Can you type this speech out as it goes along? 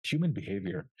human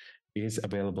behavior is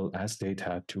available as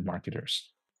data to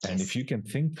marketers. And if Yes. you can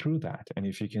think through that, and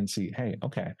if you can see, hey,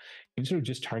 okay, instead of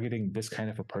just targeting this kind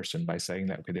of a person by saying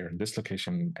that, okay, they're in this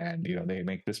location and they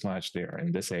make this much, they're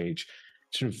in this age,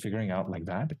 sort of figuring out like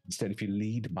that. Instead, if you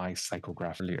lead by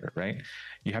psychograph earlier, right?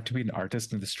 You have to be an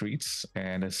artist in the streets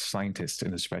and a scientist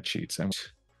in the spreadsheets. And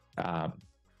um,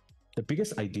 the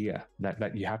biggest idea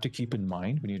that you have to keep in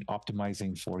mind when you're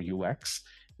optimizing for UX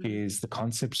is the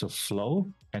concepts of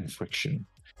flow and friction.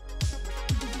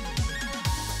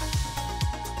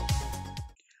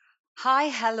 Hi,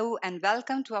 hello, and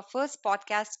welcome to our first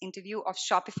podcast interview of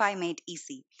Shopify Made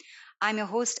Easy. I'm your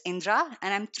host, Indra,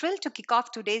 and I'm thrilled to kick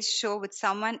off today's show with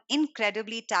someone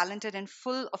incredibly talented and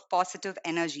full of positive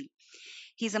energy.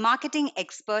 He's a marketing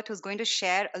expert who's going to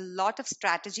share a lot of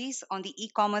strategies on the e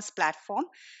commerce platform,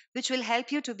 which will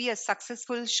help you to be a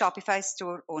successful Shopify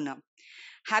store owner.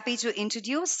 Happy to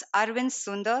introduce Arvindh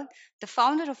Sundar, the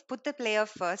founder of Put the Player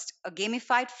First, a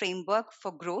gamified framework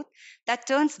for growth that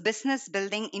turns business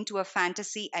building into a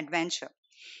fantasy adventure.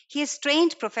 He has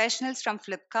trained professionals from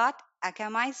Flipkart,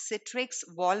 Akamai, Citrix,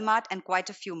 Walmart, and quite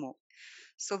a few more.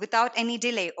 So, without any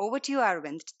delay, over to you,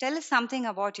 Arvind. Tell us something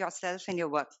about yourself and your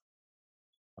work.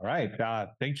 All right.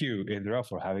 Thank you, Indra,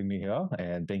 for having me here.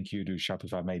 And thank you to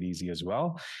Shopify Made Easy as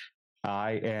well.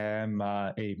 I am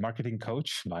a marketing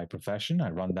coach by profession. I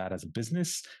run that as a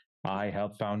business. I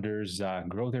help founders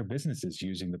grow their businesses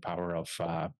using the power of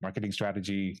marketing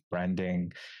strategy,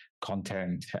 branding,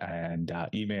 content, and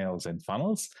emails and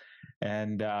funnels.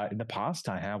 And in the past,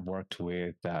 I have worked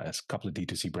with a couple of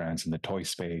D2C brands in the toy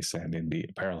space and in the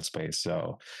apparel space.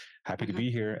 So happy to Mhm.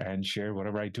 be here and share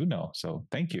whatever I do know. So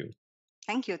thank you.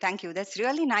 Thank you. Thank you. That's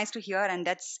really nice to hear. And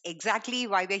that's exactly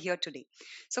why we're here today.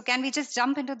 So, can we just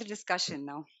jump into the discussion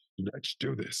now? Let's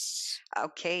do this.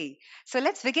 Okay. So,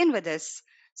 let's begin with this.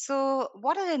 So,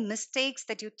 what are the mistakes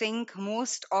that you think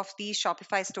most of the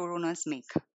Shopify store owners make?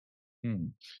 Hmm.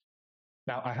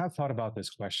 Now, I have thought about this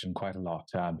question quite a lot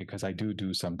because I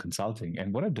do some consulting.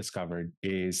 And what I've discovered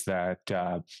is that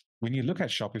when you look at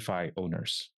Shopify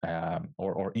owners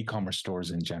or e commerce stores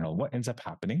in general, what ends up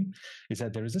happening is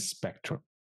that there is a spectrum.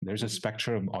 There's a Mhm.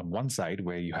 spectrum on one side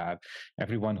where you have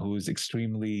everyone who's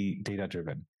extremely data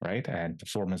driven, right? And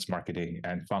performance marketing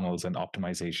and funnels and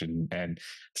optimization and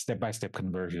step by step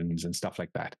conversions and stuff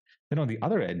like that. Then on the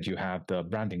other end, you have the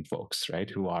branding folks, right,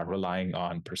 who are relying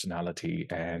on personality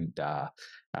and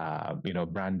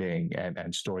branding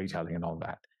and storytelling and all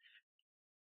that.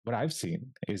 What I've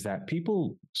seen is that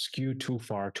people skew too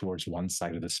far towards one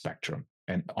side of the spectrum.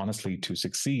 And honestly, to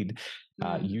succeed,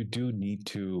 Mm, you do need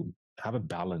to have a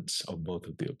balance of both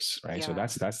of those, right? So yeah.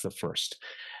 that's the first.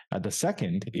 The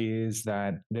second is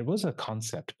that there was a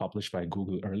concept published by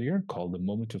Google earlier called the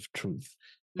moment of truth.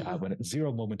 Hmm. When it's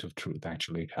zero moment of truth,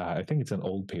 actually. I think it's an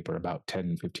old paper, about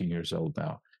 10, 15 years old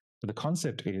now. But the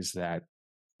concept is that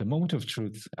the moment of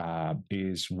truth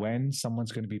is when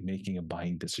someone's going to be making a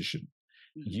buying decision.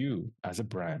 Hmm. You, as a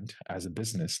brand, as a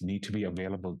business, need to be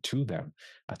available to them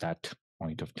at that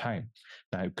point of time.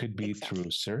 Now, it could be through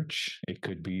Exactly. search, it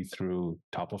could be through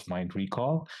top of mind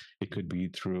recall, it could be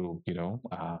through,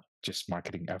 just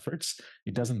marketing efforts.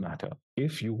 It Mm. doesn't matter.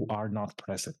 If you are not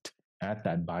present at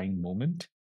that buying moment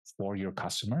for your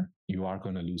customer, you are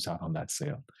going to lose out on that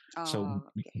sale. So, Oh,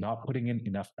 okay. not putting in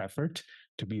enough effort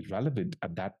to be relevant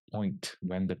at that point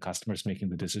when the customer is making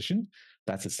the decision,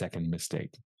 that's a second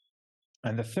mistake.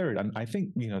 And the third, and I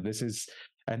think this is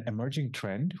an emerging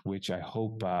trend, which I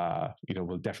hope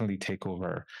will definitely take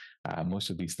over most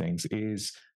of these things.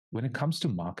 Is when it comes to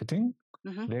marketing,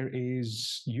 Hmm. there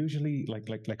is usually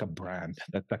like a brand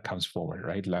that comes forward,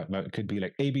 right? Like, it could be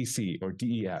like ABC or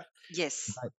DEF.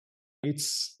 Yes. But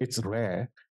it's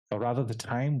rare, or rather, the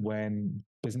time when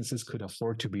businesses could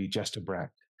afford to be just a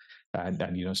brand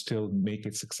and still make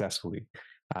it successfully.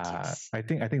 Yes. I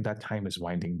think that time is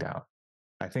winding down.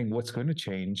 I think what's going to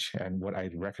change, and what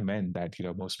I recommend that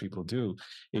most people do,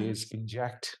 Hmm. is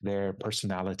inject their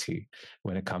personality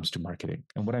when it comes to marketing.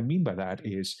 And what I mean by that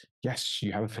is, yes,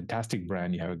 you have a fantastic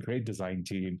brand, you have a great design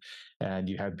team, and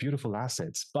you have beautiful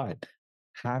assets, but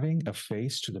having a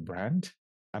face to the brand,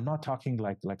 I'm not talking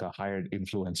like a hired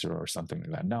influencer or something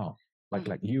like that. No, like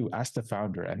Hmm. you as the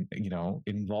founder, and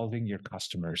involving your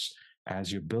customers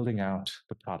as you're building out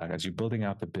the product, as you're building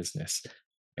out the business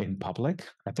in public.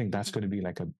 I think that's Hmm. going to be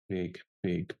like a big,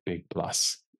 big, big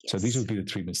plus. So these Yes. would be the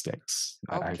three mistakes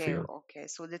that I Okay, feel. okay.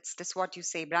 So that's what you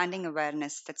say, branding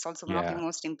awareness. That's also one of the Yeah.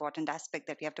 most important aspect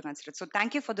that we have to consider. So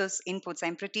thank you for those inputs.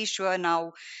 I'm pretty sure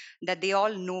now that they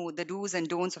all know the do's and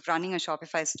don'ts of running a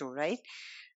Shopify store, right?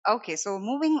 Okay, so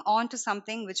moving on to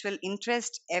something which will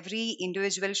interest every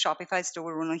individual Shopify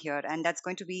store owner here, and that's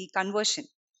going to be conversion.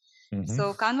 Hmm.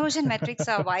 So, conversion metrics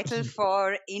are vital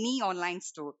for any online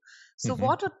store. So, Hmm.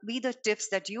 what would be the tips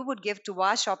that you would give to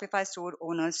our Shopify store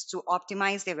owners to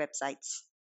optimize their websites?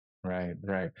 Right,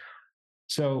 right.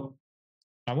 So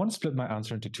I want to split my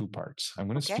answer into two parts. I'm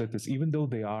going to Okay. split this, even though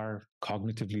they are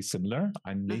cognitively similar,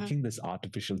 I'm Mm-hmm. making this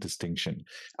artificial distinction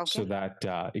so Okay. that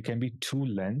it can be two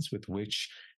lens with which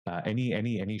any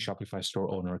Shopify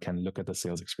store owner can look at the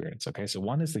sales experience. Okay, so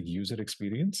one is the user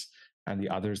experience, and the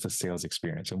other is the sales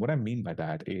experience. And what I mean by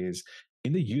that is,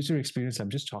 in the user experience, I'm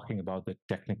just talking about the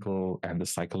technical and the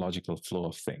psychological flow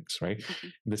of things, right?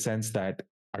 Mm-hmm. In the sense that,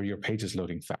 are your pages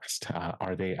loading fast?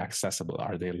 Are they accessible?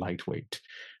 Are they lightweight?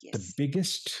 The Yes.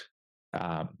 biggest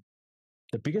um,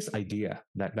 the biggest idea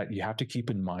that you have to keep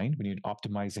in mind when you're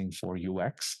optimizing for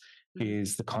UX Mm-hmm.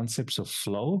 is the concepts of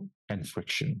flow and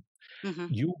friction. Mm-hmm.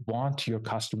 You want your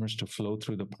customers to flow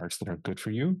through the parts that are good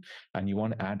for you, and you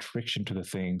want to add friction to the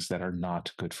things that are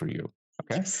not good for you.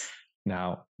 Okay. Yes.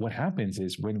 Now, what happens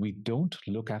is when we don't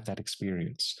look at that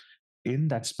experience in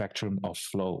that spectrum of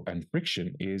flow and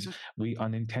friction is we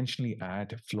unintentionally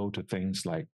add flow to things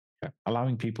like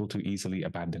allowing people to easily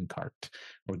abandon cart,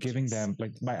 or giving Yes. them,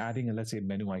 like, by adding a, let's say, a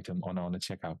menu item on a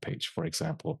checkout page, for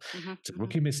example. Mm-hmm. It's a Mm-hmm.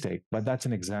 rookie mistake, but that's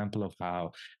an example of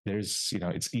how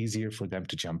it's easier for them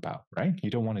to jump out, right? You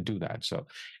don't want to do that. So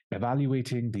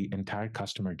evaluating the entire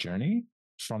customer journey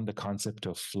from the concept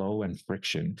of flow and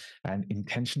friction and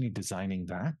intentionally designing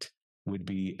that would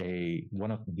be one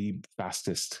of the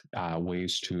fastest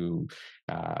ways to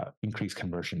increase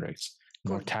conversion rates.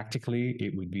 More Good. tactically,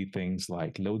 it would be things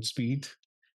like load speed.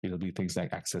 It'll be things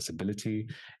like accessibility.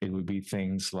 It would be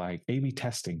things like A/B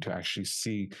testing to actually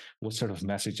see what sort of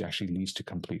message actually leads to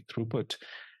complete throughput.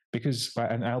 Because,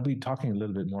 and I'll be talking a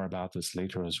little bit more about this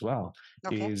later as well,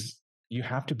 Okay. is you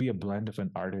have to be a blend of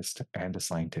an artist and a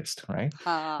scientist, right?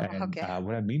 And Okay.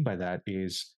 what I mean by that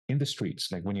is, in the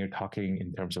streets, like when you're talking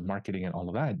in terms of marketing and all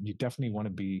of that, you definitely want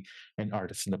to be an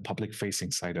artist in the public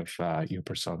facing side of your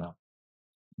persona.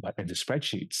 But in the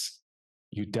spreadsheets,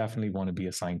 you definitely want to be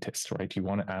a scientist, right? You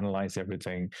want to analyze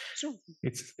everything. True.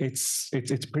 It's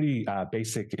pretty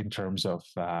basic in terms of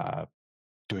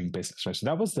doing business, right? So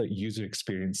that was the user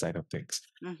experience side of things.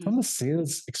 Mm-hmm. From the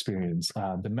sales experience,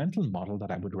 the mental model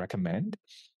that I would recommend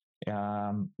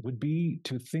would be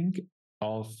to think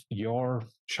of your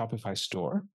Shopify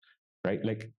store, right?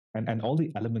 Like, and all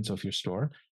the elements of your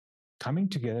store coming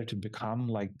together to become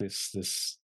like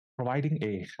this providing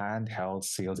a handheld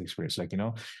sales experience. Like, I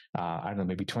don't know,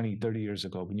 maybe 20, 30 years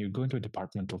ago, when you go into a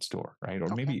departmental store, right? Or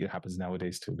Okay. maybe it happens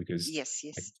nowadays too, because Yes.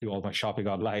 I Yes. do all my shopping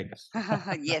online.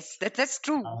 Yes. That's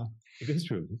true. It is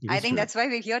true. It I is think true. that's why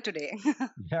we're here today.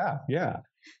 Yeah, yeah.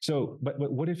 So, but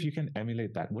what if you can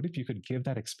emulate that? What if you could give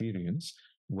that experience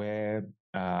where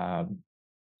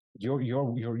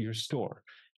your store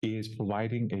is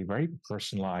providing a very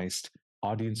personalized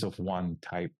audience of one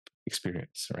type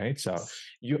experience, right? So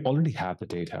Yes. you already have the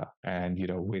data, and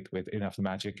with enough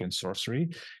magic and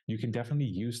sorcery, you can definitely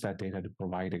use that data to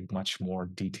provide a much more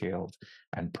detailed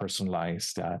and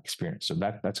personalized experience. So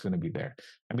that's going to be there.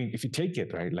 I mean, if you take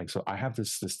it right, like, so I have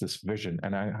this vision,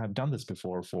 and I have done this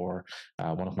before for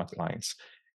one of my clients.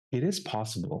 It is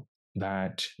possible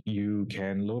that you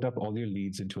can load up all your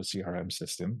leads into a CRM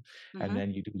system, and Mm-hmm.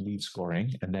 then you do lead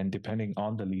scoring. And then, depending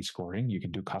on the lead scoring, you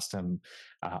can do custom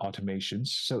automations.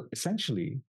 So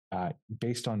essentially,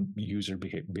 based on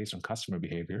based on customer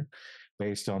behavior,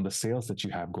 based on the sales that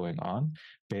you have going on,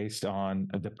 based on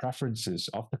the preferences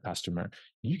of the customer,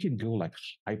 you can go like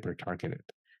hyper targeted.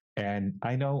 And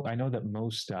I know that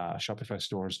most Shopify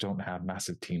stores don't have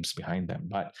massive teams behind them,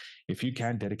 but if you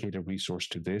can dedicate a resource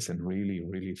to this and really,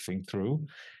 really think through,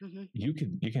 Mm-hmm. you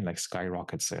can like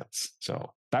skyrocket sales.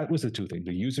 So that was the two things: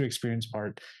 the user experience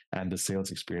part and the sales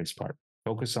experience part.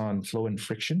 Focus on flow and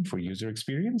friction for user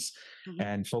experience, Mm-hmm.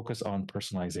 and focus on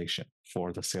personalization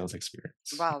for the sales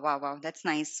experience. Wow, wow, wow. That's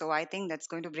nice. So I think that's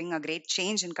going to bring a great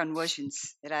change in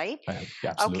conversions, right? Okay,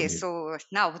 Absolutely. so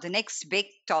now the next big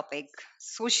topic,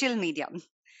 social media.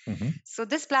 Mhm. So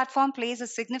this platform plays a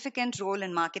significant role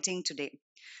in marketing today.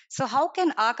 So how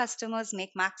can our customers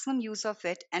make maximum use of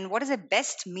it, and what is the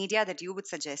best media that you would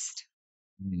suggest?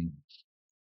 Mm.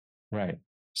 Right.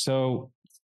 So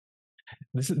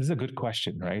this is a good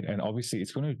question, right? And obviously,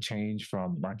 it's going to change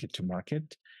from market to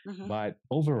market. Mm-hmm. But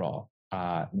overall,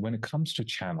 when it comes to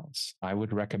channels, I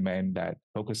would recommend that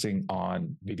focusing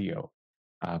on video,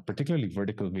 particularly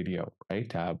vertical video,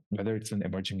 right? Whether it's in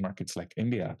emerging markets like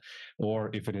India, or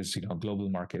if it is global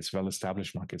markets,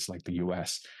 well-established markets like the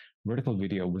US. vertical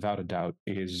video, without a doubt,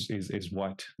 is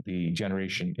what the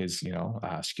generation is,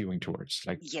 skewing towards.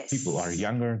 Like, people are Yes.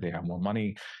 younger, they have more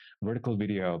money. Vertical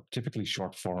video, typically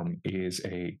short form, is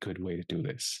a good way to do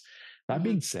this. That Mm-hmm.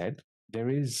 being said, there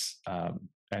is,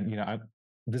 and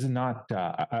this is not.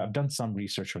 I've done some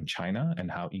research on China and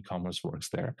how e-commerce works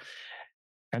there,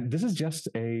 and this is just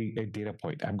a data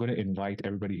point. I'm going to invite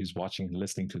everybody who's watching and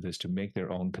listening to this to make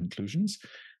their own conclusions.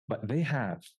 But they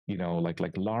have,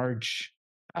 like large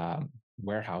um,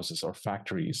 warehouses or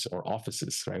factories or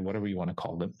offices, right? Whatever you want to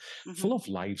call them, Mm-hmm. full of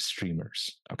live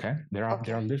streamers. Okay, there are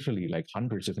Okay. literally like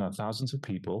hundreds, if not thousands, of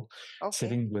people Okay.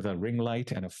 sitting with a ring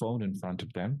light and a phone in front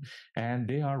of them, and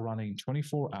they are running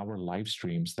 24-hour live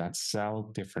streams that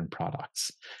sell different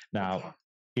products. Okay. Now,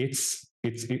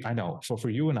 I know for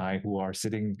you and I who are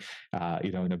sitting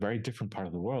in a very different part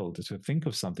of the world, to think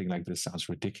of something like this sounds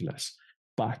ridiculous,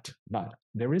 but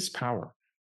there is power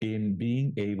in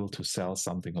being able to sell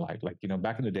something like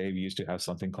back in the day we used to have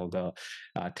something called the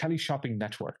tele shopping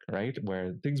network, right,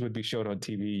 where things would be showed on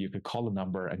TV. You could call a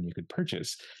number and you could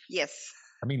purchase. Yes.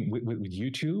 I mean, with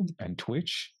YouTube and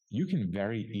Twitch, you can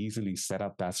very easily set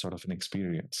up that sort of an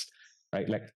experience, right?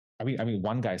 Like, I mean,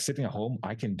 one guy sitting at home,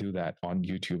 I can do that on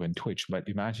YouTube and Twitch. But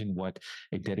imagine what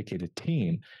a dedicated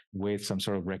team with some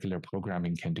sort of regular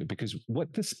programming can do. Because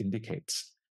what this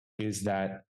indicates is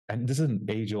that, and this is an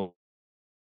age-old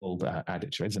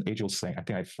adage, right? It's an age-old saying. I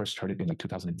think I first heard it in like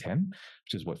 2010,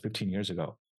 which is what, 15 years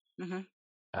ago. Mm-hmm.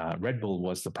 Red Bull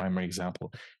was the primary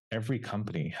example. Every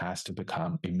company has to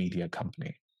become a media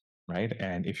company, right?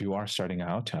 And if you are starting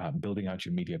out, building out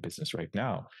your media business right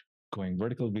now, going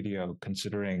vertical video,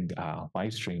 considering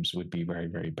live streams would be very,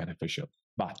 very beneficial.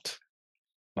 But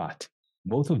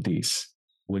both of these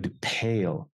would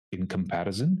pale in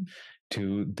comparison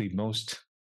to the most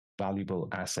valuable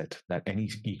asset that any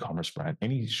e-commerce brand,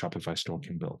 any Shopify store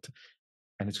can build,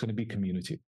 and it's going to be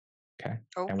community. Okay.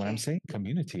 And when I'm Okay. saying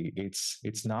community,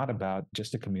 it's not about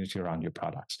just a community around your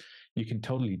products. You can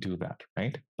totally do that,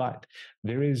 right? But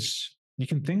you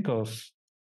can think of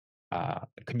a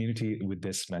community with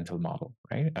this mental model,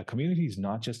 right? A community is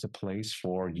not just a place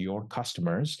for your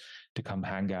customers to come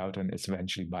hang out and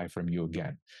eventually buy from you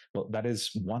again. Well, that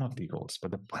is one of the goals,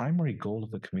 but the primary goal of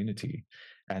the community,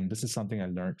 and this is something I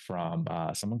learned from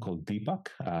someone called Deepak.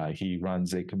 He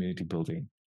runs a community building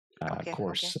Okay. Okay.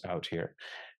 course out here.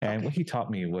 And what Okay. he taught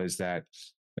me was that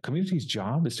a community's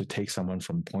job is to take someone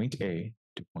from point A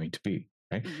to point B,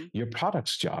 right? Mm-hmm. Your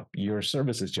product's job, your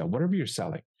services job, whatever you're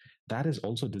selling, that is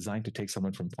also designed to take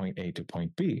someone from point A to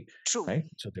point B, True. right?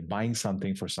 So they're buying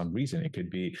something for some reason. It could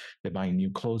be they're buying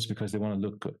new clothes because they want to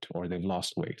look good, or they've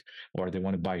lost weight, or they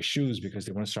want to buy shoes because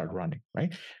they want to start running,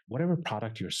 right? Whatever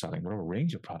product you're selling, whatever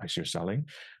range of products you're selling,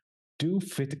 do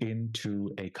fit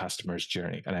into a customer's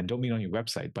journey. And I don't mean on your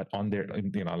website, but on their,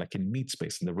 like in meat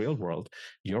space, in the real world,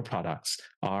 your products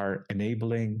are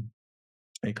enabling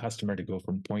a customer to go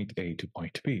from point A to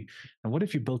point B. And what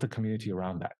if you built a community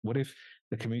around that? What if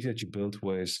the community that you built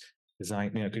was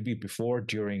designed, it could be before,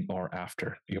 during, or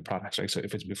after your products, right? So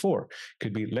if it's before, it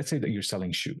could be, let's say that you're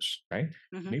selling shoes, right?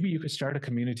 Mm-hmm. Maybe you could start a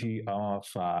community of,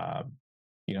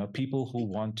 people who People.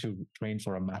 want to train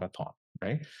for a marathon,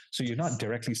 right? So you're not Yes.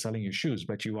 directly selling your shoes,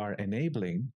 but you are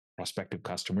enabling prospective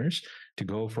customers to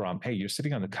go from, hey, you're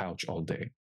sitting on the couch all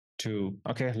day, to,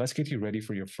 okay, let's get you ready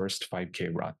for your first 5K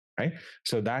run, right?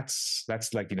 So that's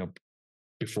like,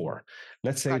 before.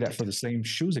 Let's say Got that it. for the same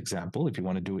shoes example, if you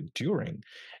want to do it during,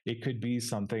 it could be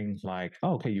something like,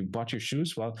 oh, okay, you bought your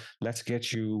shoes. Well, let's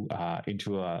get you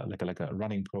into a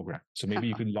running program. So maybe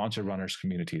you can launch a runners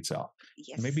community itself.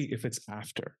 Yes. Maybe if it's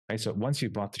after, right? So once you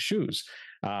bought the shoes,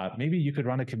 maybe you could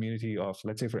run a community of,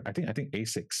 let's say, for I think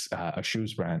Asics, a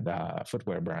shoes brand,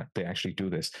 footwear brand, they actually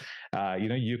do this.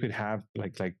 You could have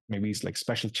like maybe it's like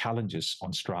special challenges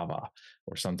on Strava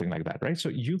or something like that, right? So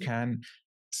you can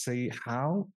say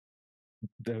how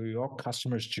your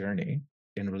customer's journey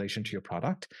in relation to your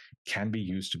product can be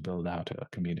used to build out a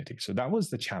community. So that was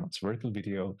the challenge: vertical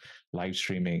video, live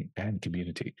streaming, and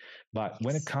community. But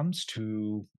when it Yes. comes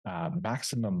to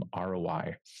maximum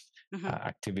ROI Mm-hmm.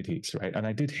 activities, right? And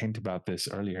I did hint about this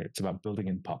earlier. It's about building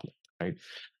in public, right?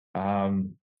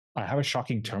 Um, I have a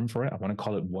shocking term for it. I want to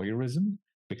call it voyeurism,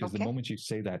 because the Okay. moment you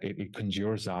say that, it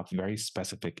conjures up very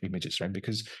specific images, right?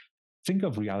 Because think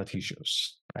of reality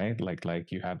shows, right?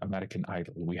 Like you have American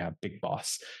Idol, we have Big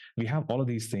Boss, we have all of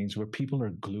these things where people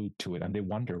are glued to it and they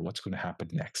wonder what's going to happen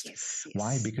next. Yes.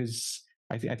 Why? Yes. Because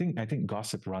I think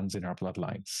gossip runs in our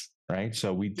bloodlines, right?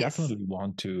 So we Yes. definitely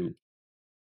want to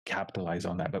capitalize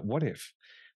on that. But what if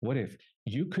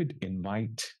you could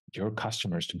invite your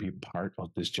customers to be a part of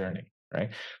this journey,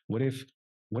 right? What if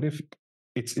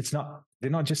it's not, they're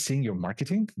not just seeing your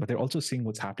marketing, but they're also seeing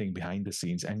what's happening behind the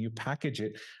scenes, and you package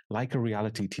it like a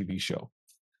reality TV show,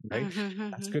 right?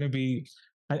 That's Mm-hmm. going to be,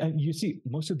 and you see,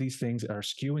 most of these things are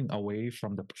skewing away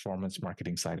from the performance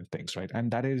marketing side of things, right?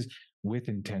 And that is with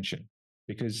intention,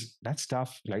 because that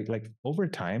stuff, like over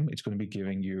time, it's going to be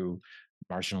giving you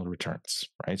marginal returns,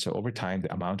 right? So over time,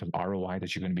 the amount of ROI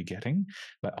that you're going to be getting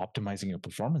by optimizing your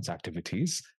performance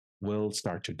activities will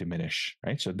start to diminish,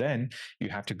 right? So then you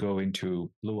have to go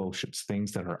into blue oceans,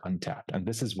 things that are untapped. And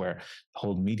this is where the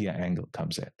whole media angle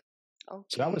comes in.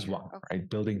 So that was Okay. one, Okay. right?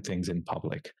 Building things in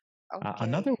public. Okay.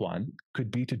 Another one could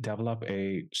be to develop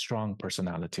a strong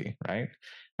personality, right?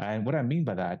 And what I mean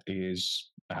by that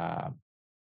is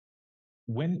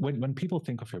when people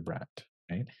think of your brand,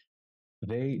 right,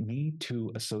 they need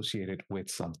to associate it with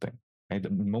something. Right? The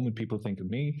moment people think of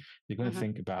me, they're going to Mm-hmm.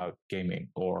 think about gaming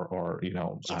or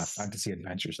Yes. fantasy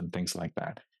adventures and things like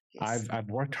that. Yes. I've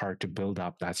worked hard to build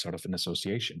up that sort of an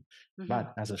association. Mm-hmm.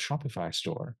 But as a Shopify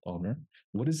store owner,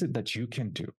 what is it that you can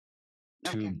do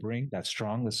to Okay. bring that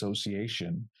strong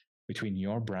association between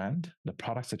your brand, the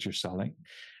products that you're selling,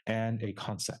 and a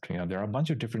concept? There are a bunch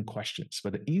of different questions,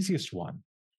 but the easiest one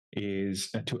is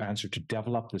to answer, to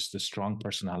develop this strong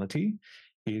personality,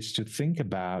 is to think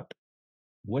about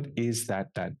what is that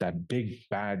big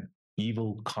bad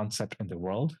evil concept in the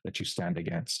world that you stand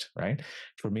against, right?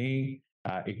 For me,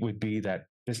 it would be that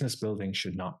business building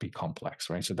should not be complex,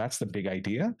 right? So that's the big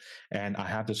idea, and I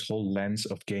have this whole lens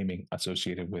of gaming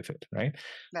associated with it, right?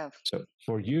 Well, So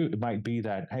for you, it might be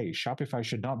that, hey, Shopify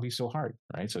should not be so hard,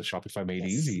 right? So Shopify Made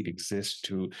yes. Easy exists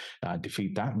to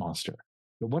defeat that monster.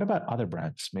 But what about other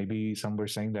brands? Maybe some were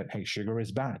saying that, hey, sugar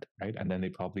is bad, right? And then they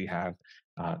probably have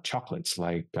chocolates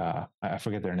like I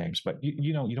forget their names, but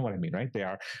you know what I mean, right? They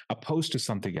are opposed to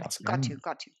something else, Got and you.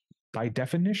 Got you. by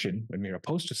definition, when we're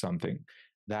opposed to something,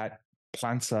 that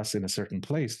plants us in a certain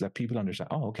place that people understand.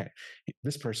 Oh, okay,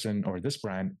 this person or this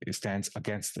brand stands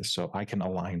against this, so I can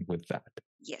align with that.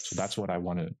 So that's Yes. what I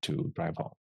wanted to drive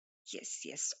home. Yes,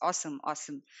 yes. Awesome,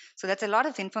 awesome. So that's a lot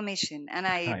of information. And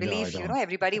I I know, I believe, know.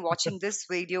 everybody watching this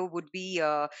video would be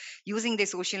using their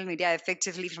social media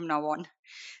effectively from now on.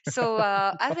 So,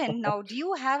 Arvind, now do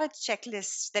you have a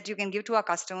checklist that you can give to our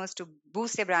customers to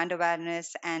boost their brand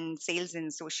awareness and sales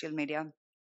in social media?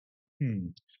 Hmm.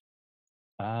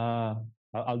 Uh,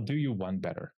 I'll do you one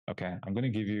better. Okay. I'm going to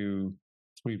give you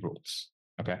three rules.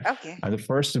 Okay. Okay. And the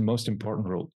first and most important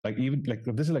rule, like even like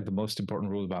this is like the most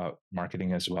important rule about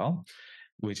marketing as well,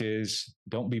 which is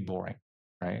don't be boring,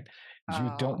 right? You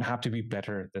don't Uh, have to be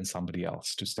better than somebody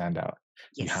else to stand out.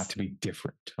 You have yes. to be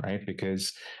different, right?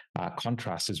 Because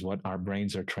contrast is what our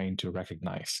brains are trained to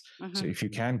recognize. Mm-hmm, So if you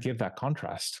can give that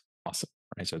contrast, awesome,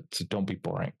 right? So don't be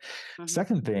boring. mm-hmm.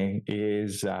 Second thing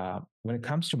is when it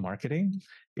comes to marketing,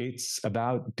 it's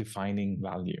about defining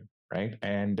value, right?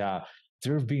 And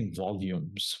there have been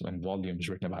volumes and volumes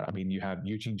written about it. I mean, you have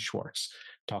Eugene Schwartz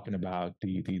talking about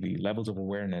the levels of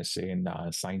awareness in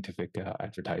scientific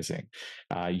advertising.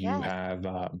 You Yeah. have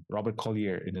Robert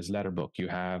Collier in his letter book. You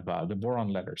have the boron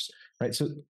letters, right? So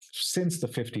since the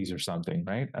 50s or something,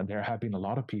 right? And there have been a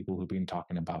lot of people who've been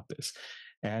talking about this.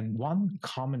 And one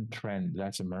common trend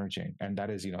that's emerging, and that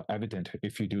is, evident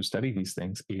if you do study these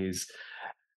things, is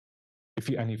if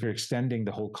you're extending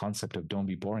the whole concept of don't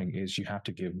be boring, is you have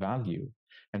to give value,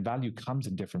 and value comes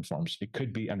in different forms. It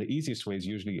could be, and the easiest way is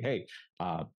usually, hey,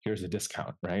 here's a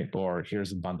discount, right, or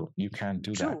here's a bundle. You can't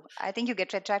do that. True. I think you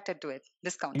get attracted to it.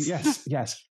 Discounts. Yes, yes,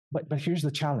 but here's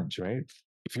the challenge, right?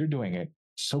 If you're doing it,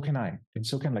 so can I, and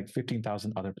so can like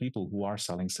 15,000 other people who are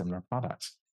selling similar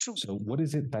products. True. So what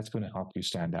is it that's going to help you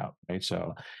stand out, right?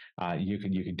 So you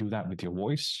can do that with your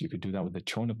voice. You could do that with the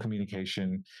tone of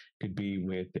communication. Could be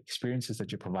with the experiences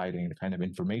that you're providing, the kind of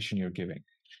information you're giving.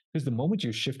 Because the moment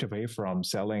you shift away from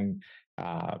selling,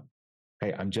 uh,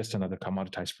 hey, I'm just another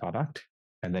commoditized product,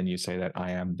 and then you say that I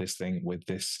am this thing with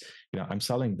this, I'm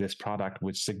selling this product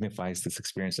which signifies this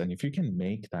experience. And if you can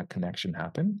make that connection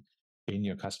happen in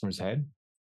your customer's head,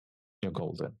 you're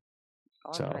golden.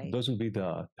 All So right. those would be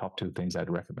the top two things I'd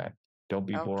recommend. Don't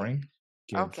be Okay. boring,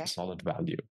 give Okay. solid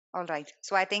value. All right.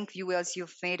 So I think viewers,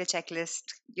 you've made a checklist.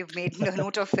 You've made a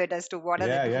note of it as to what are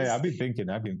the Yeah, yeah, yeah. do's. I've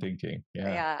been thinking. Yeah.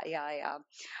 Yeah, yeah, yeah.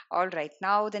 All right.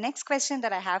 Now, the next question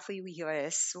that I have for you here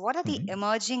is what are the Mhm.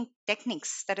 emerging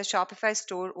techniques that a Shopify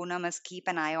store owner must keep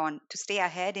an eye on to stay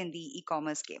ahead in the e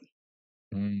commerce game?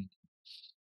 Mm.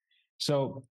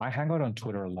 So I hang out on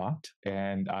Twitter a lot,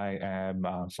 and I am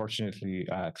fortunately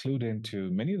clued into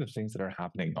many of the things that are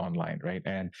happening online, right?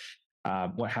 And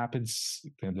what happens?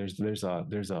 There's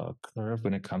a curve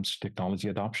when it comes to technology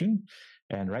adoption,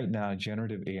 And right now,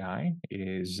 generative AI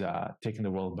is taking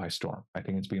the world by storm. I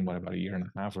think it's been, what, about a year and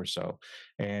a half or so.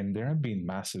 And there have been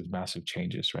massive, massive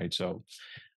changes, right? So,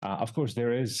 of course,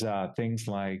 there is things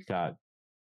like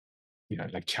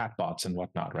like chatbots and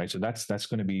whatnot, right? So that's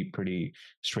going to be pretty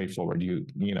straightforward.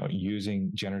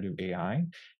 Using generative AI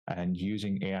and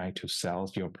using AI to sell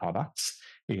your products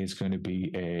is going to be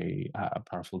a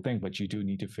powerful thing, but you do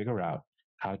need to figure out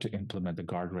how to implement the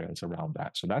guardrails around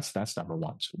that. So that's number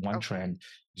one. So one Okay. trend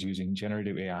is using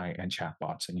generative AI and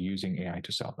chatbots and using AI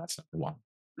to sell. That's number one.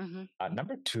 Mm-hmm.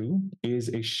 Number two is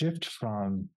a shift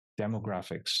from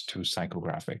demographics to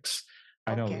psychographics.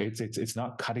 I know Okay. it's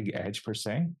not cutting edge per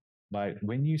se, but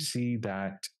when you see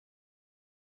that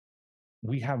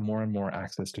we have more and more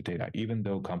access to data, even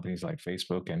though companies like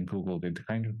Facebook and Google did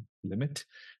kind of limit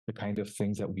the kind of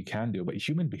things that we can do, but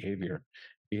human behavior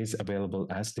is available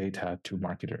as data to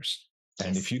marketers.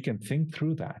 And if Yes. you can think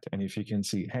through that, and if you can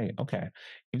see, hey, okay,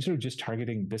 instead of just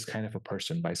targeting this kind of a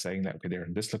person by saying that, okay, they're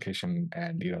in this location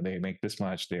and they make this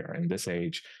much, they're in this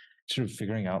age, sort of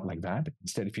figuring out like that.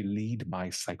 Instead, if you lead by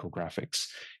psychographics,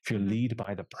 if you Mm-hmm. lead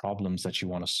by the problems that you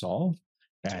want to solve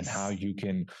and how Yes. you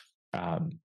can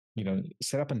um,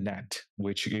 set up a net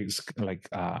which is like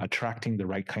attracting the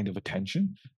right kind of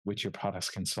attention which your products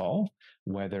can solve,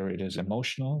 whether it is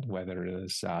emotional, whether it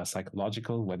is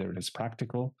psychological, whether it is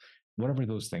practical, whatever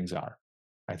those things are.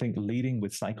 I think leading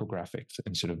with psychographics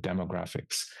instead of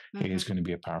demographics Mm-hmm. is going to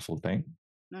be a powerful thing.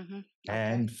 Mm-hmm.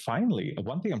 Okay. And finally,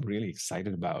 one thing I'm really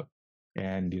excited about,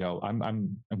 and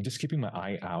I'm just keeping my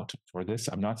eye out for this.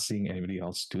 I'm not seeing anybody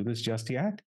else do this just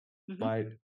yet, Mm-hmm. but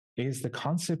is the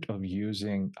concept of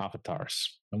using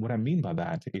avatars. And what I mean by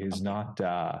that is Okay. not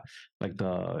like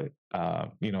the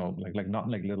like not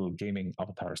like little gaming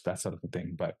avatars, that sort of a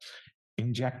thing, but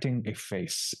injecting a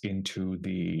face into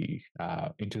the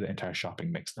entire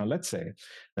shopping mix. Now, let's say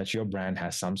that your brand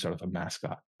has some sort of a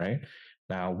mascot, right?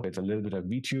 Now, with a little bit of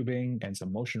VTubing and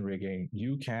some motion rigging,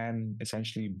 you can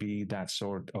essentially be that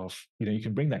sort of, you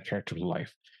can bring that character to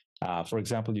life. For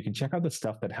example, you can check out the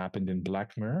stuff that happened in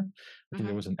Black Mirror. I think Mm-hmm.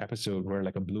 there was an episode where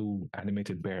like a blue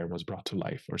animated bear was brought to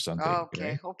life or something,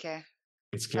 Okay. right? Okay.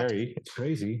 It's Got it. scary, it's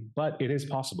crazy, but it is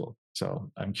possible.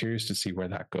 So I'm curious to see where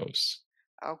that goes.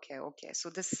 Okay, okay. So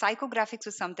the psychographics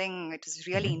is something it is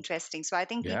really Mhm. interesting. So I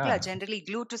think people are Yeah. generally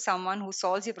glued to someone who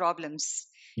solves your problems,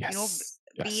 you know, b- Yes.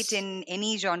 be it Yes. in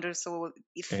any genre. So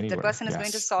if the Anywhere. person is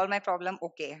going to Yes. solve my problem,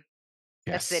 okay,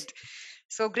 that's Yes. it.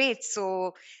 So great.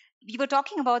 So we were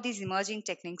talking about these emerging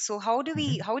techniques. So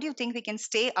Mhm. how do you think we can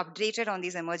stay updated on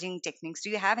these emerging techniques? Do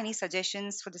you have any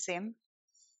suggestions for the same?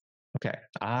 Okay.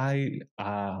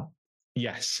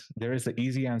 Yes, there is the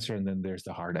easy answer and then there's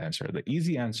the hard answer. The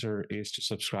easy answer is to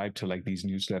subscribe to like these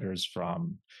newsletters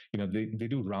from, they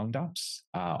do roundups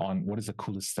on what is the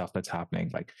coolest stuff that's happening.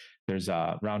 Like there's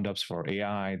roundups for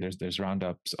AI, there's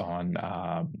roundups on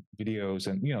videos,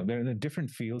 and there are the different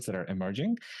fields that are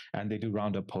emerging, and they do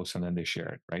roundup posts and then they share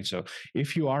it, right? So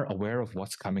if you are aware of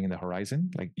what's coming in the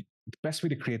horizon, like the best way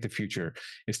to create the future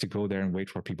is to go there and wait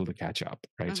for people to catch up,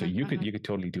 right? So Mm-hmm, mm-hmm. you could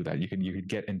totally do that. You could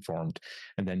get informed,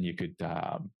 and then you could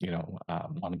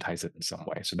monetize it in some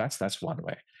way. So that's one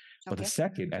way. But the Okay.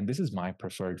 second, and this is my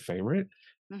preferred favorite,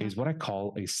 Mm-hmm. is what I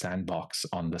call a sandbox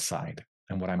on the side.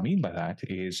 And what I mean Okay. by that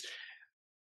is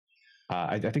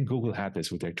I think Google had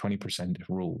this with their 20%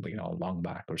 rule, long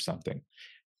back or something.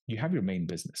 You have your main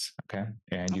business, okay,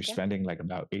 and you're Okay. spending like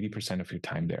about 80% of your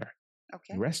time there.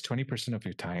 The Okay. rest 20% of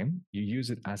your time, you use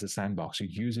it as a sandbox. You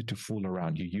use it to fool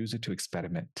around. You use it to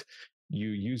experiment. You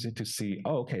use it to see,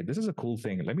 oh, okay, this is a cool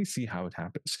thing. Let me see how it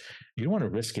happens. You don't want to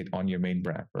risk it on your main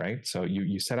brand, right? So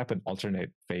you set up an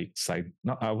alternate fake site.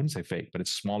 Not, I wouldn't say fake, but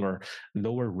it's smaller,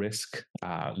 lower risk,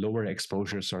 lower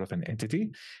exposure sort of an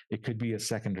entity. It could be a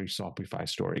secondary Shopify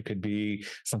store. It could be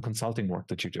some consulting work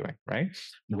that you're doing, right?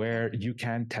 Okay. Where you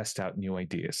can test out new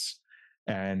ideas.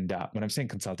 And when I'm saying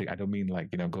consulting, I don't mean like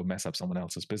go mess up someone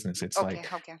else's business. It's Okay. like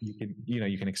Okay.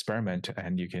 you can experiment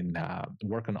and you can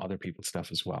work on other people's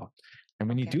stuff as well. And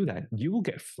when you Okay. do that, you will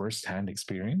get firsthand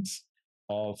experience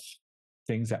of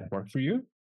things that work for you,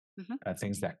 Mm-hmm.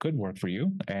 things that could work for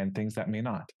you, and things that may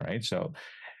not. Right. So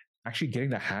actually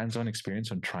getting the hands-on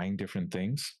experience on trying different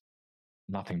things,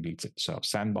 nothing beats it. So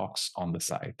sandbox on the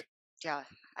side. Yeah,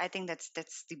 I think that's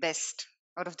the best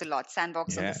out of the lot.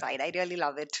 Sandbox on the Yeah. side. I really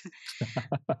love it.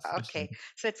 Okay,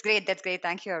 so it's great. That's great.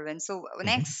 Thank you, Arvind. So Mhm.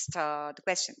 next, the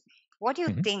question: what do you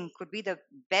Mhm. think could be the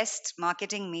best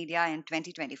marketing media in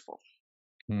 2024?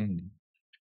 Mhm.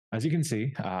 As you can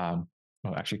see, well,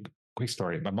 actually, quick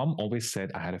story. My mom always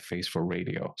said I had a face for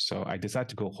radio. So I decided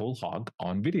to go whole hog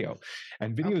on video.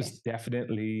 And video Okay. is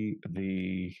definitely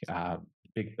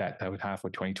big bet I would have for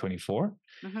 2024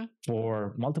 Mm-hmm.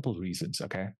 for multiple reasons.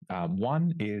 Okay.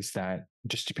 One is that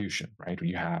distribution, right?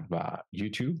 You have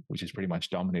YouTube, which is pretty much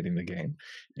dominating the game,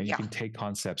 and you Yeah. can take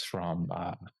concepts from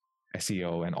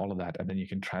SEO and all of that, and then you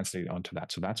can translate onto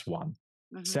that. So that's one.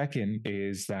 Mm-hmm. Second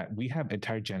is that we have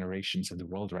entire generations in the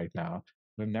world right now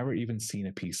who have never even seen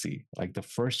a PC. Like the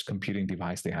first computing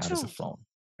device they have is a True. phone,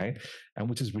 right? And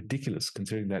which is ridiculous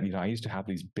considering that, I used to have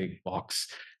these big box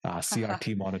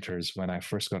CRT monitors when I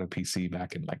first got a PC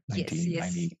back in like Yes, yes.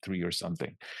 1993 or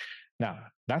something. Now,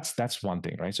 that's one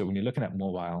thing, right? So when you're looking at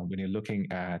mobile, when you're looking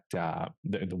at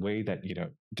the way that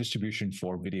distribution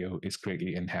for video is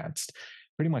greatly enhanced,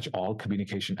 pretty much all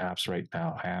communication apps right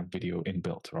now have video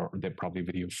inbuilt, or they're probably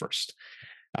video first.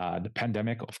 The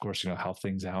pandemic, of course, helped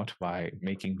things out by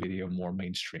making video more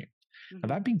mainstream. Now, Mm-hmm.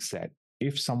 that being said,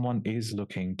 if someone is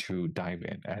looking to dive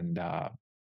in, and I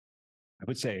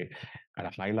would say at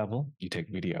a high level, you take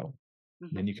video,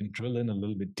 Mm-hmm. then you can drill in a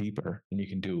little bit deeper, and you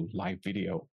can do live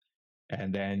video,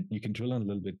 and then you can drill in a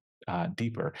little bit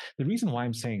deeper. The reason why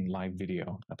I'm saying live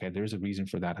video, okay, there's a reason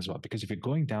for that as well. Because if you're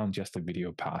going down just the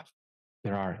video path,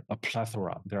 there are a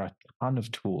plethora, there are a ton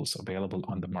of tools available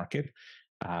on the market,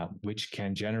 which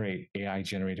can generate AI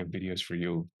generated videos for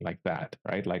you like that,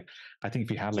 right? Like, I think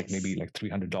if you have like maybe Yes. like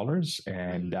 $300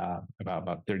 and Mm-hmm.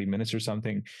 about 30 minutes or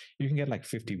something, you can get like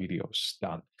 50 videos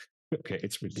done. Okay,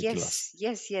 it's ridiculous.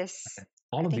 Yes, yes, yes.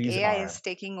 All I of think these AI are is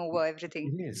taking over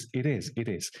everything. it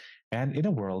is. And in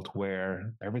a world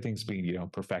where everything's being,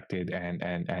 perfected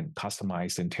and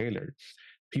customized and tailored,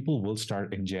 people will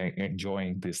start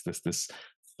enjoying this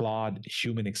flawed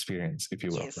human experience, if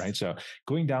you will, Yes. right? So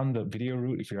going down the video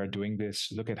route, if you are doing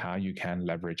this, look at how you can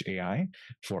leverage AI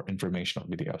for informational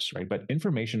videos, right? But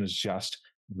information is just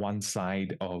one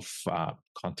side of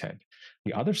content.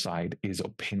 The other side is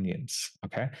opinions.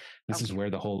 Okay. This is Okay. where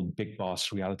the whole big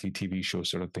boss reality TV show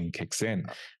sort of thing kicks in.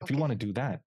 If you Okay. want to do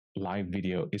that, live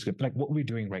video is good. Like what we're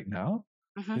doing right now,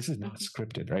 Mm-hmm. this is not Mm-hmm.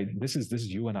 scripted, right? This is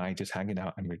you and I just hanging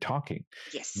out and we're talking.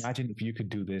 Yes. Imagine if you could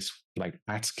do this like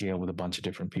at scale with a bunch of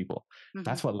different people. Mm-hmm.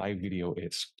 That's what live video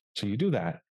is. So you do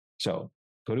that. So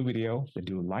go to video and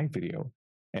do a live video.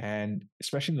 And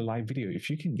especially in the live video, if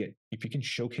you can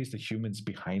showcase the humans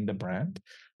behind the brand,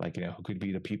 like, who could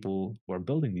be the people who are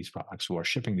building these products, who are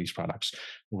shipping these products,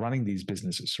 running these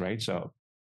businesses, right? So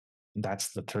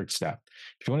that's the third step.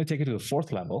 If you want to take it to the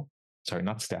fourth level, sorry,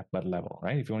 not step, but level,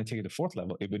 right? If you want to take it to the fourth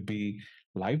level, it would be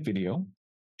live video,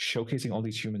 showcasing all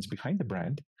these humans behind the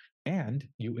brand, and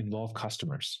you involve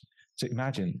customers. So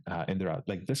imagine, Indira,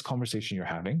 like this conversation you're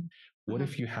having. What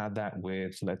Mm-hmm. if you had that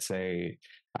with, let's say,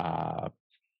 uh,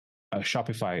 a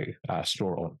Shopify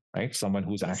store owner, right? Someone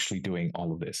who's Yes. actually doing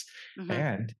all of this, Mm-hmm.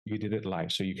 and you did it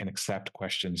live, so you can accept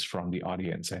questions from the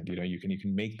audience, and you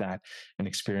can make that an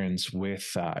experience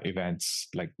with events,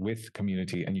 like with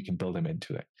community, and you can build them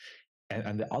into it.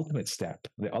 And the ultimate step,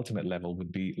 the ultimate level,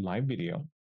 would be live video,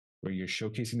 where you're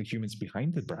showcasing the humans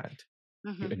behind the brand.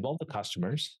 You Mm-hmm. involve the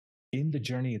customers in the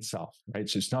journey itself, right?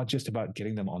 So it's not just about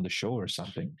getting them on the show or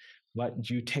something, but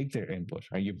you take their input,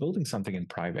 right? You're building something in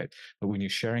private, but when you're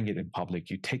sharing it in public,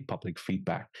 you take public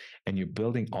feedback and you're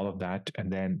building all of that.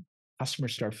 And then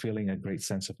customers start feeling a great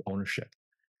sense of ownership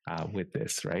with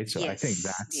this, right? So I think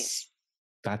Yes. Yes.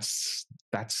 that's,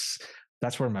 that's,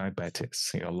 that's where my bet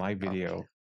is, live Okay. video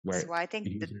where So I think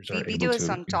users the are able video is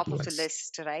to on top of the influence.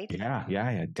 list, right? Yeah,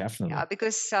 yeah, yeah, Yeah, definitely.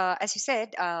 because as you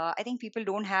said, I think people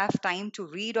don't have time to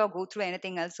read or go through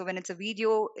anything else. So when it's a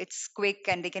video, it's quick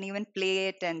and they can even play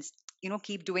it and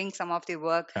keep doing some of their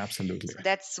work. Absolutely. So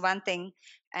that's one thing.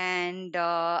 And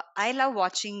I love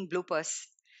watching bloopers.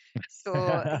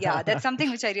 So yeah, that's something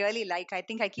which I really like. I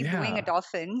think I keep doing it Yeah.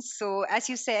 often. So as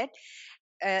you said,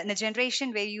 in a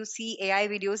generation where you see AI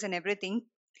videos and everything,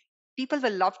 people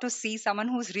will love to see someone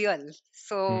who's real. Hmm.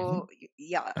 So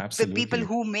yeah, people Absolutely.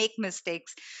 who make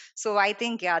mistakes. So I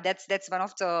think yeah, that's one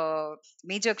of the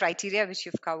major criteria which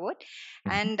you've covered.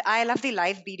 Mhm. And I love the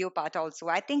live video part also.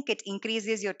 I think it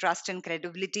increases your trust and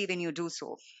credibility when you do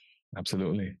so.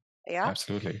 Absolutely. Yeah.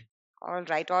 Absolutely. All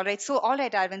right, all right. So, all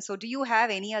right, Arvind. So, do you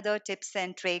have any other tips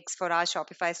and tricks for our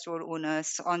Shopify store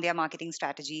owners on their marketing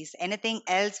strategies? Anything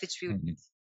else which we? Mhm.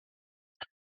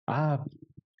 Uh,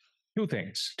 two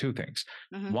things. Two things.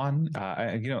 Mm-hmm. One,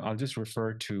 I'll just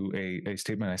refer to a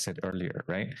statement I said earlier,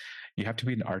 right? You have to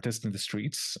be an artist in the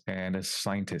streets and a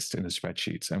scientist in the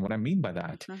spreadsheets. And what I mean by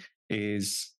that Mm-hmm.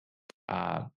 is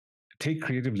uh, take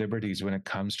creative liberties when it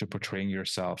comes to portraying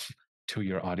yourself to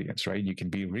your audience, right? You can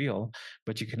be real,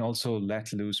 but you can also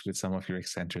let loose with some of your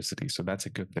eccentricity. So that's a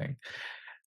good thing.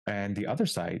 And the other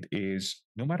side is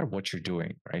no matter what you're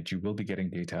doing, right, you will be getting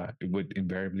data. It would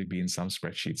invariably be in some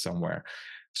spreadsheet somewhere.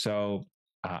 So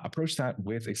approach that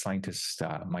with a scientist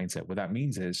mindset. What that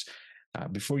means is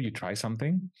before you try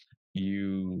something,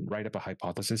 you write up a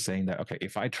hypothesis saying that, okay,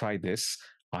 if I try this,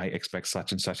 I expect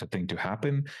such and such a thing to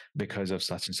happen because of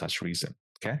such and such reason.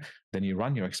 Okay. Then you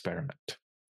run your experiment.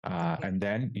 Okay. And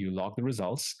then you log the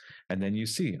results, and then you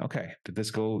see, okay, did this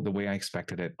go the way I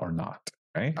expected it or not?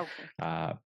 Right.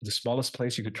 Okay. The smallest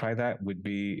place you could try that would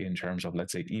be in terms of,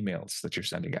 let's say, emails that you're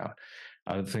sending out.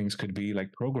 Other things could be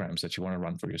like programs that you want to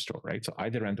run for your store, right? So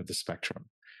either end of the spectrum.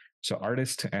 So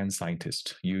artist and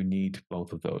scientist, you need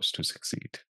both of those to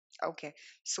succeed. Okay.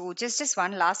 So just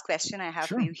one last question I have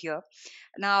for Sure. you here.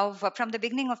 Now, from the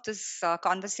beginning of this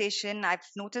conversation, I've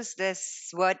noticed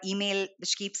this word email,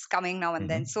 which keeps coming now and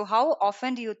then. Mm-hmm. So, how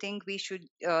often do you think we should,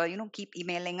 keep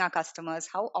emailing our customers?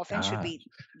 How often should Ah. be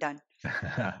done?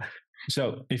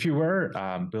 So if you were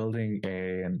building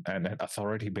an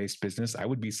authority-based business, I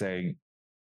would be saying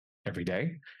every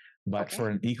day. But Okay. for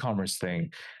an e-commerce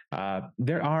thing,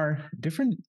 there are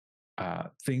different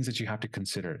things that you have to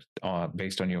consider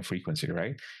based on your frequency,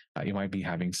 right? You might be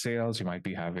having sales, you might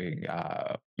be having,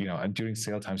 and during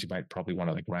sale times, you might probably want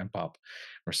to like ramp up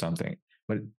or something.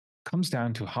 But it comes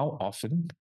down to how often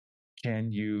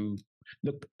can you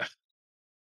look.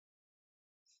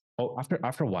 Oh,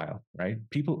 after a while, right?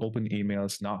 People open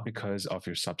emails not because of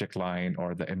your subject line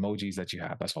or the emojis that you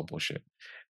have. That's all bullshit.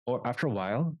 Or after a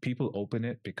while, people open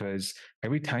it because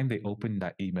every time they open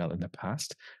that email in the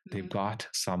past, they've Hmm. got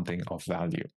something of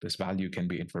value. This value can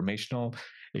be informational,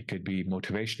 it could be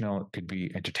motivational, it could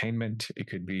be entertainment, it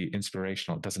could be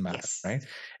inspirational. It doesn't matter, Yes. right?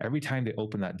 Every time they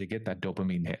open that, they get that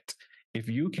dopamine hit. If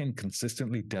you can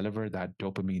consistently deliver that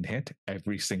dopamine hit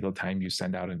every single time you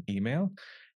send out an email,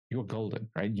 you're golden,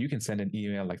 right? You can send an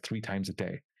email like 3 times a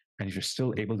day. And if you're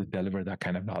still able to deliver that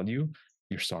kind of value,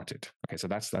 you're sorted. Okay, so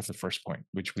that's the first point,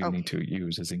 which we need Okay. to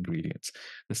use as ingredients.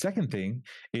 The second thing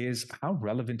is how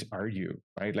relevant are you,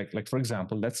 right? Like for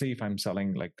example, let's say if I'm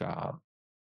selling like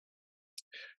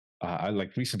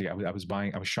recently I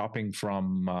was shopping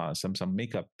from some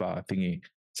makeup thingy,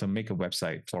 some makeup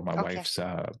website for my Okay. wife's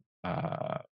uh,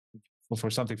 for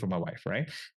something for my wife, right?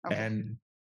 Okay. And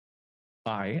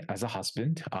I, as a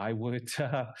husband, I would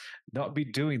not be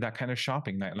doing that kind of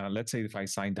shopping. Now, let's say if I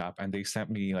signed up and they sent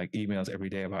me like emails every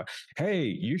day about, hey,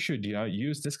 you should,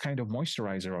 use this kind of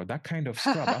moisturizer or that kind of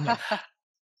scrub. I'm like,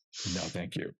 no,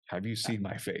 thank you. Have you seen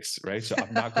my face? Right. So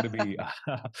I'm not going to be,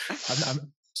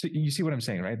 so you see what I'm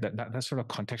saying, right? That sort of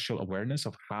contextual awareness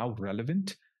of how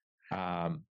relevant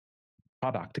um,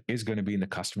 product is going to be in the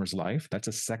customer's life. That's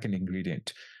a second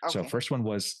ingredient. So Okay. first one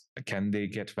was, can they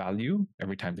get value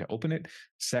every time they open it?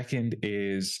 Second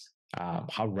is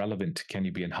how relevant can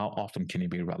you be and how often can you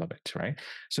be relevant, right?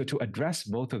 So to address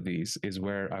both of these is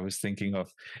where I was thinking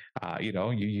of,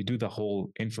 you do the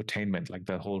whole infotainment, like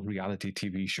the whole reality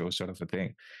TV show sort of a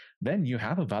thing. Then you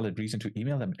have a valid reason to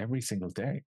email them every single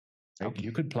day, right? You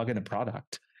Okay. could plug in a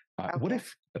product. What Okay.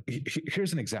 if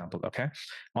here's an example? Okay,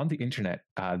 on the internet,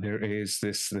 there is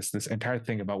this entire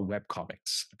thing about web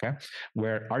comics. Okay,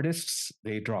 where artists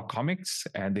they draw comics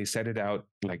and they set it out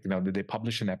like they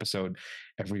publish an episode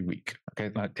every week.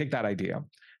 Okay, take that idea.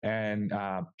 And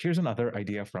here's another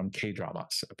idea from K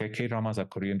dramas. Okay, K dramas are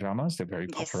Korean dramas. They're very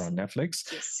popular Yes. on Netflix.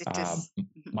 Yes, it is.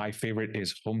 Mhm. My favorite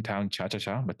is Hometown Cha Cha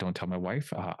Cha, but don't tell my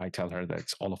wife. I tell her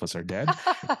that all of us are dead.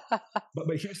 But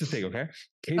here's the thing, okay?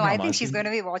 K No, I think dramas. she's going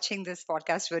to be watching this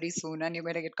podcast very soon and you're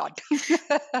going to get caught.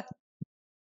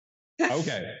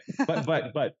 Okay, but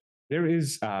there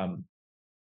is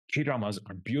K dramas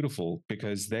are beautiful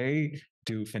because they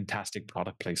do fantastic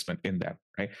product placement in them,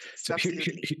 right? Yes, So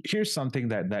absolutely. here's something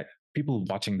that people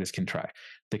watching this can try.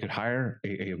 They could hire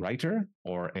a writer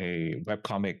or a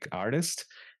webcomic artist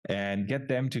and get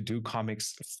them to do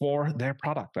comics for their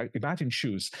product, right? Imagine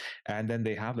shoes, and then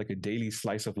they have like a daily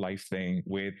slice of life thing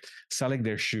with selling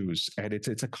their shoes, and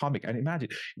it's a comic. And imagine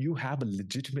you have a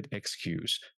legitimate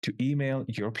excuse to email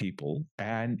your people,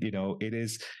 and it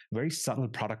is very subtle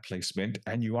product placement,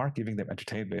 and you are giving them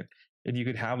entertainment. And you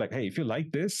could have like, hey, if you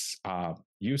like this,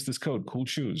 use this code, cool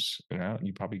shoes.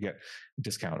 You probably get a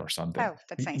discount or something. Oh,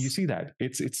 that's You nice. see that?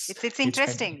 It's It's and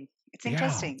interesting. It's yeah,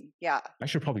 interesting. Yeah. I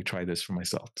should probably try this for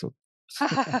myself. So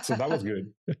so that was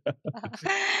good.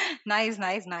 Nice,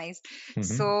 nice, nice.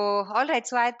 So, Hmm. all right.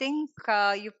 So, I think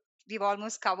we've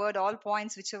almost covered all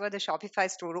points whichever the Shopify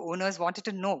store owners wanted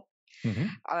to know. Hmm.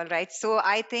 All right. So,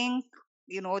 I think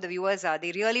the viewers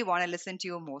they really want to listen to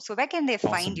you more. So, where can they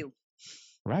find Awesome. you?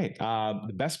 Right.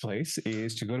 The best place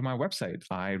is to go to my website.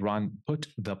 I run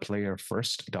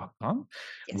puttheplayerfirst.com,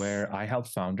 Yes. where I help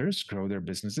founders grow their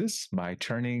businesses by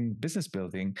turning business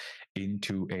building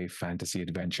into a fantasy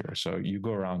adventure. So you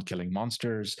go around killing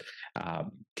monsters,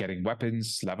 getting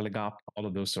weapons, leveling up, all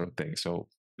of those sort of things. So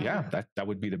yeah, Hmm. that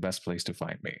would be the best place to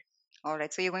find me. All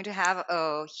right. So you're going to have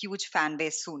a huge fan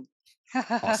base soon.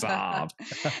 Awesome.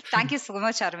 Thank you so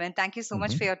much, Arvind. Thank you so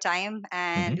much for Hmm. your time.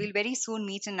 And Hmm. we'll very soon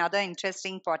meet another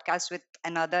interesting podcast with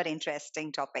another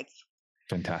interesting topic.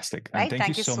 Fantastic. And Right? thank you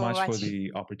Thank you so so much for much.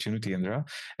 the opportunity, Indra.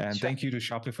 And Sure. thank you to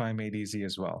Shopify Made Easy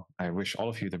as well. I wish all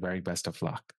of you the very best of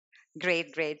luck.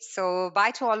 Great, great. So,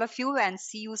 bye to all of you and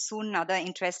see you soon. Another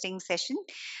interesting session.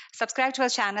 Subscribe to our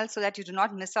channel so that you do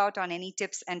not miss out on any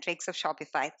tips and tricks of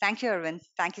Shopify. Thank you, Arvind.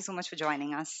 Thank you so much for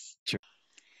joining us.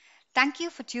 Thank you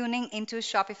for tuning into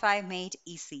Shopify Made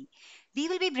Easy. We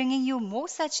will be bringing you more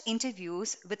such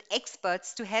interviews with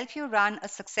experts to help you run a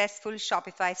successful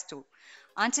Shopify store.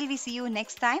 Until we see you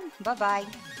next time, bye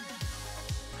bye.